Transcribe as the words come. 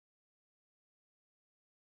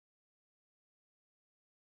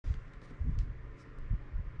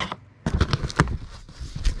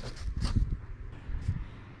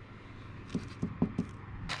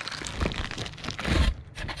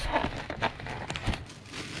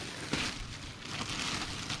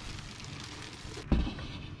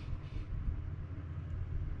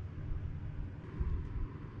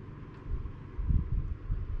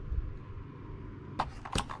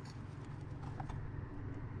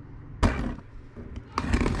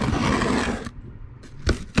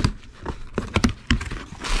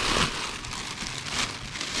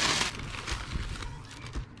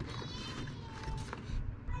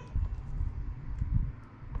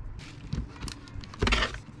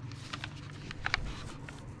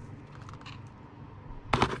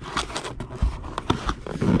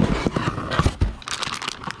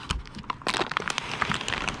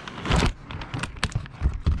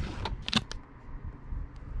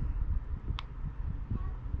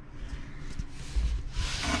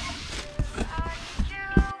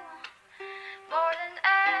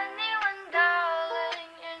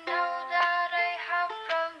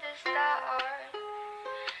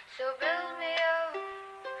So build me up,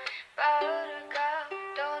 Buttercup,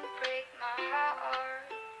 don't break my heart.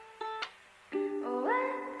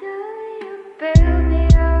 When do you build me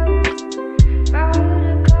up,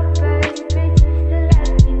 Buttercup, baby, just to let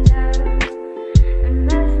me know and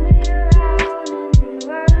mess me around in the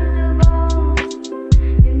world of bone.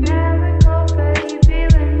 You never go, baby,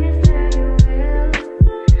 when you say you will,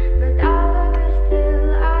 but all of it still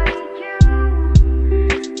I you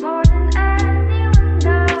more than anyone,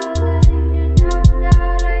 darling. You know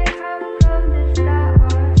that I have from the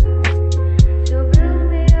start. So build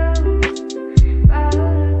me up,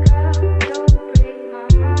 Buttercup, don't break my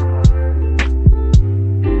heart.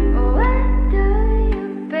 When do you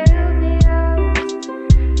build me up,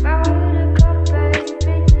 Buttercup,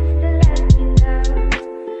 baby, just to let me know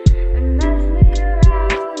and mess me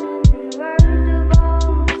around in the world of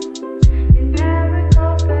bone. You never go,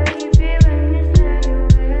 baby, when you say you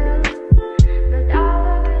will, but all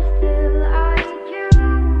of it still I you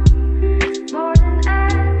more than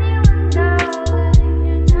anyone, darling.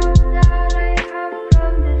 You know that I have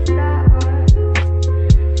from the start.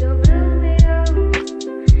 So build me up,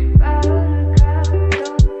 Buttercup,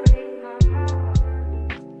 don't break my heart.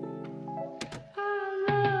 I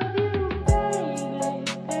love you, baby,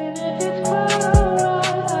 and if it's quite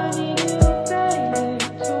alright, I need you, baby.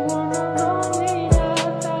 So when I'm lonely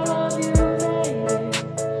nights, I love you, baby.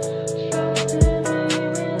 Trust in me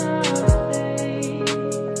when I say,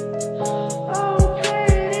 oh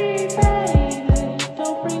pretty baby,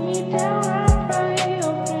 don't bring me down, I pray. Oh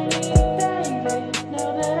pretty baby, now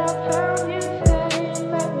that I found you, stay and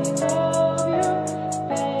let me love you,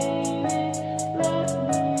 baby. Let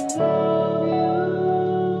me love you.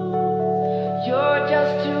 You're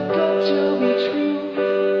just too good to be true.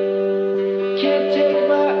 Can't take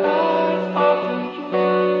my eyes off of you.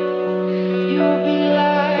 You'll be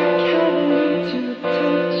like heaven to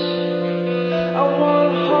touch. I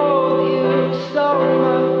wanna hold you so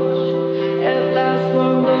much. At last, my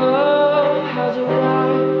love has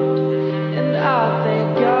arrived, and I thank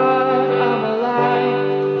God I'm alive.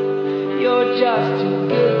 You're just too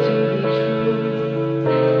good to be true.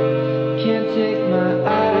 Can't take my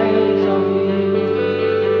eyes off you.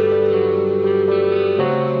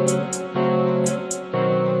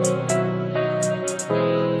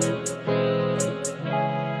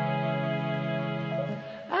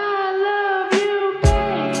 I love you,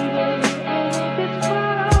 baby, and if it's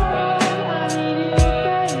quite alright, I need you,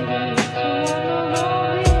 baby. So when I'm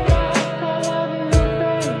lonely nights, I love you,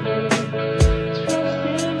 baby. Trust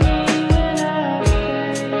in me when I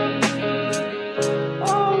say,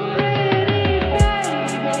 oh pretty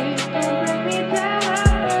baby, don't break me down, I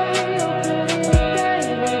pray. Oh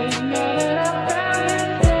pretty baby, now that I found you,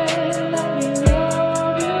 stay and let me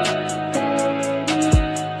love you, baby.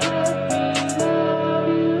 Let me love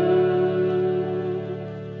you.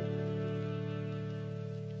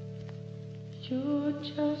 You're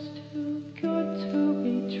just too good to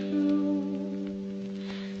be true.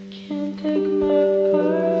 Can't take my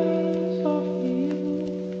eyes off you.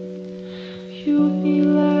 You'll be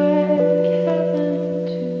like heaven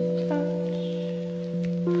to touch.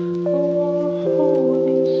 I wanna hold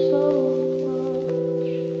you so much.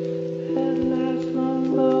 At last, my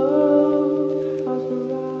love has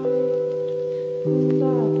arrived, and I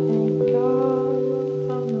thank God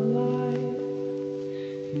I'm alive.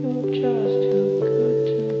 You're just too good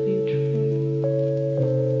to be true.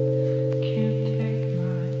 Can't take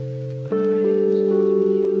my eyes off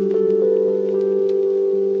you.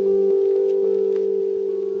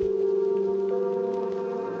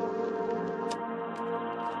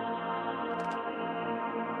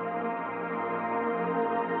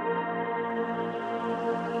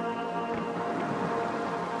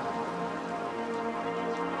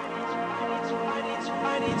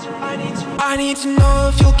 I need to know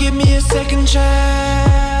if you'll give me a second chance.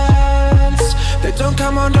 They don't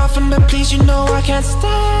come around often, but please, you know I can't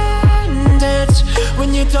stand it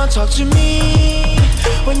when you don't talk to me.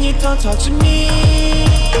 When you don't talk to me,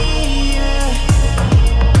 yeah.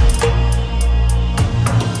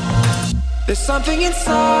 There's something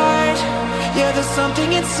inside, yeah, there's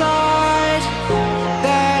something inside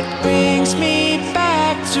that brings me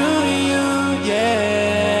back to you,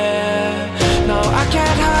 yeah. No, I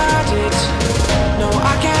can't hide it. No,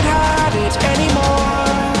 I can't hide it anymore.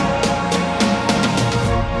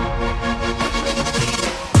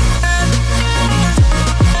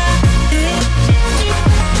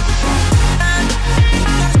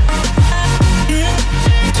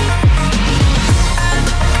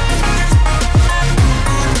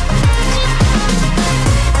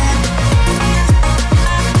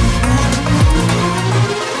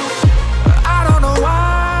 I don't know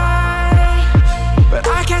why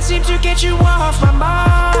get you off my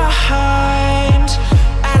mind.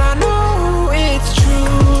 And I know it's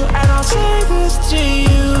true, and I'll say this to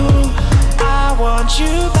you, I want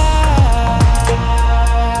you back.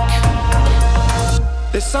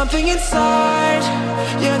 There's something inside,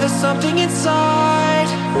 yeah, there's something inside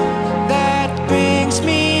that brings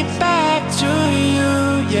me back to you,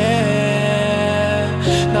 yeah.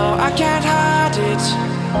 No, I can't hide it,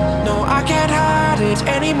 no, I can't hide